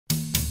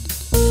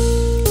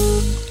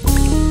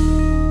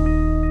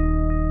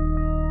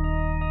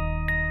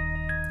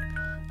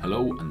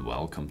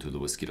welcome to the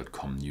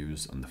Whisky.com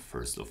news on the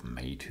 1st of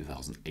May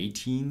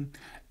 2018.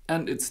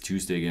 And it's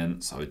Tuesday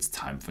again, so it's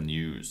time for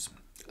news.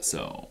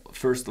 So,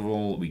 first of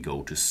all, we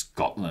go to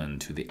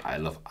Scotland, to the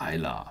Isle of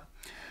Islay.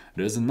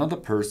 There's another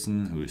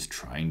person who is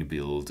trying to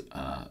build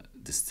a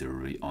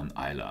distillery on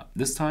Islay.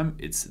 This time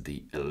it's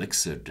the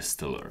Elixir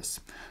Distillers.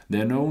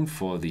 They're known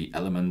for the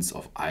elements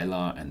of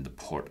Islay and the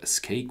Port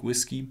Escape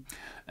whiskey,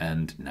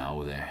 and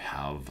now they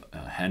have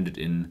handed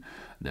in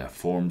their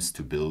forms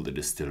to build a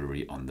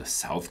distillery on the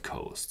south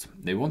coast.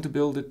 They want to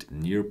build it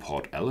near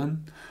Port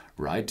Ellen,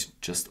 right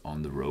just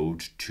on the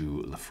road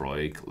to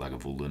Laphroaig,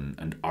 Lagavulin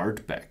and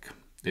Ardbeg.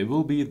 They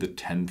will be the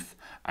 10th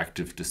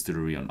active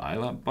distillery on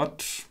Islay,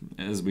 but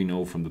as we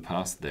know from the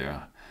past,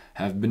 there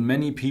have been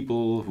many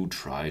people who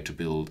tried to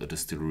build a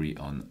distillery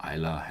on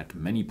Islay, had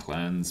many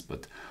plans,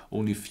 but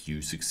only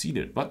few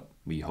succeeded. But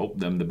we hope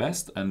them the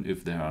best, and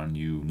if there are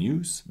new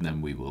news,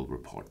 then we will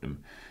report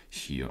them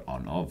here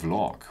on our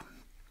vlog.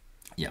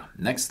 Yeah,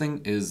 next thing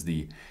is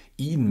the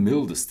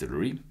Mill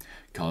Distillery,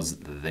 because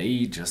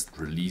they just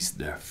released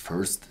their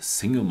first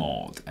single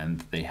malt,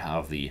 and they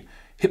have the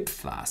Hip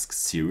Flask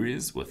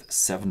series with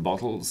 7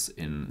 bottles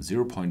in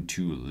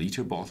 0.2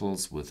 liter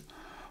bottles with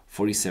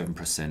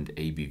 47%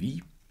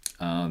 ABV.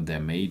 They're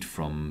made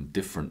from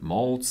different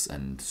malts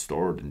and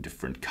stored in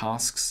different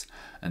casks,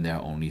 and there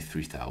are only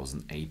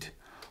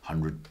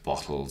 3,800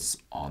 bottles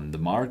on the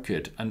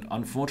market. And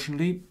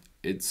unfortunately,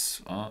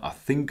 it's I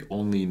think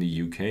only in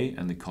the UK,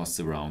 and it costs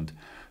around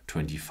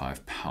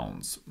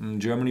 £25. In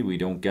Germany, we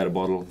don't get a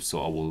bottle,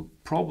 so I will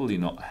probably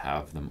not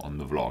have them on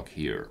the vlog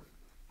here.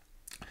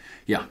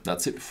 Yeah,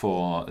 that's it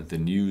for the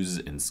news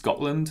in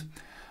Scotland.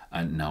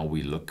 And now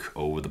we look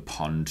over the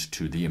pond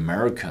to the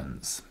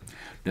Americans.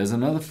 There's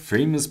another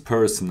famous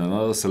person,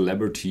 another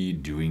celebrity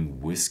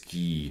doing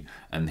whiskey,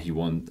 and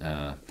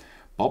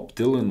Bob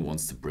Dylan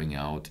wants to bring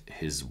out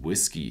his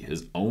whiskey,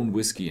 his own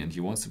whiskey, and he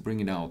wants to bring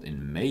it out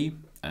in May,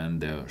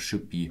 and there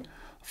should be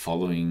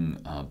following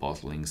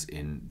bottlings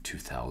in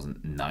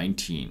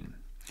 2019.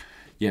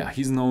 Yeah,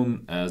 he's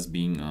known as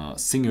being a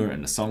singer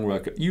and a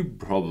songwriter. You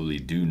probably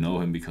do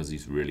know him because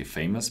he's really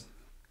famous.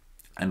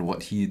 And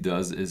what he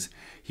does is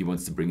he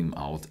wants to bring him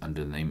out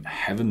under the name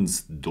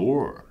Heaven's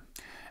Door.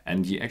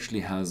 And he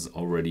actually has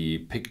already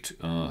picked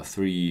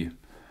 3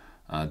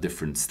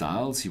 different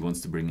styles. He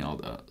wants to bring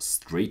out a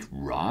straight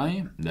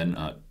rye, then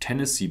a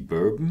Tennessee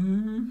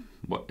bourbon,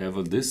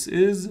 whatever this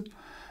is,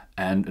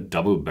 and a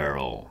double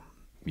barrel.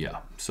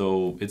 Yeah,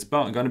 so it's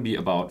gonna be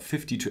about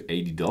 $50 to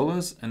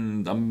 $80,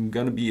 and I'm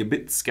gonna be a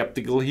bit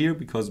skeptical here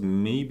because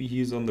maybe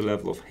he's on the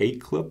level of Hate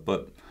Club,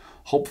 but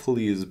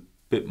hopefully is a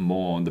bit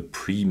more on the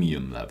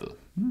premium level.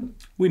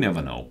 We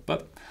never know,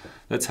 but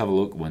let's have a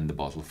look when the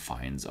bottle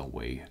finds a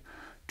way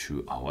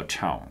to our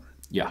town.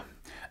 Yeah,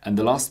 and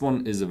the last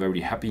one is a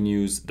very happy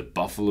news. The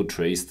Buffalo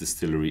Trace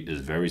Distillery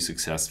is very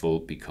successful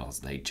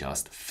because they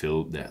just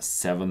filled their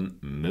 7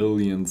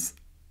 millionth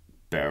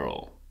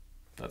barrel.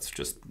 That's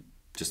just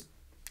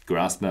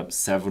grasp that,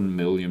 7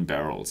 million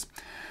barrels.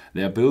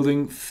 They are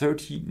building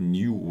 30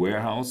 new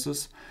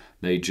warehouses.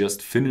 They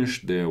just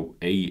finished their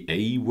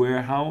AA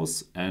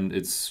warehouse, and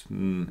it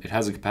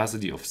has a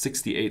capacity of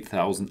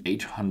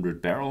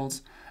 68,800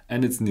 barrels,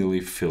 and it's nearly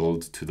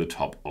filled to the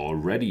top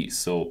already.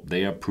 So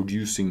they are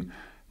producing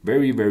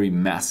very, very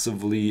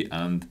massively,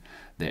 and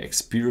they're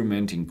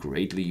experimenting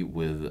greatly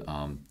with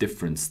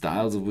different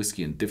styles of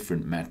whiskey and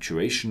different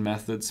maturation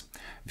methods.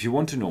 If you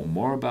want to know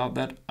more about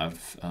that,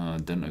 I've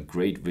done a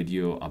great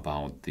video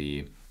about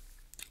the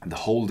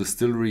whole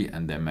distillery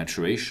and their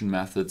maturation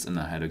methods, and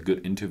I had a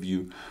good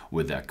interview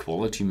with their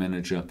quality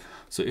manager.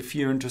 So if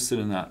you're interested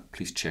in that,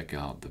 please check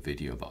out the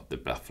video about the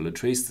Buffalo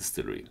Trace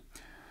Distillery.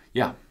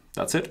 Yeah,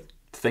 that's it.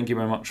 Thank you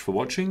very much for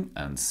watching,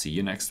 and see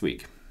you next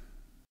week.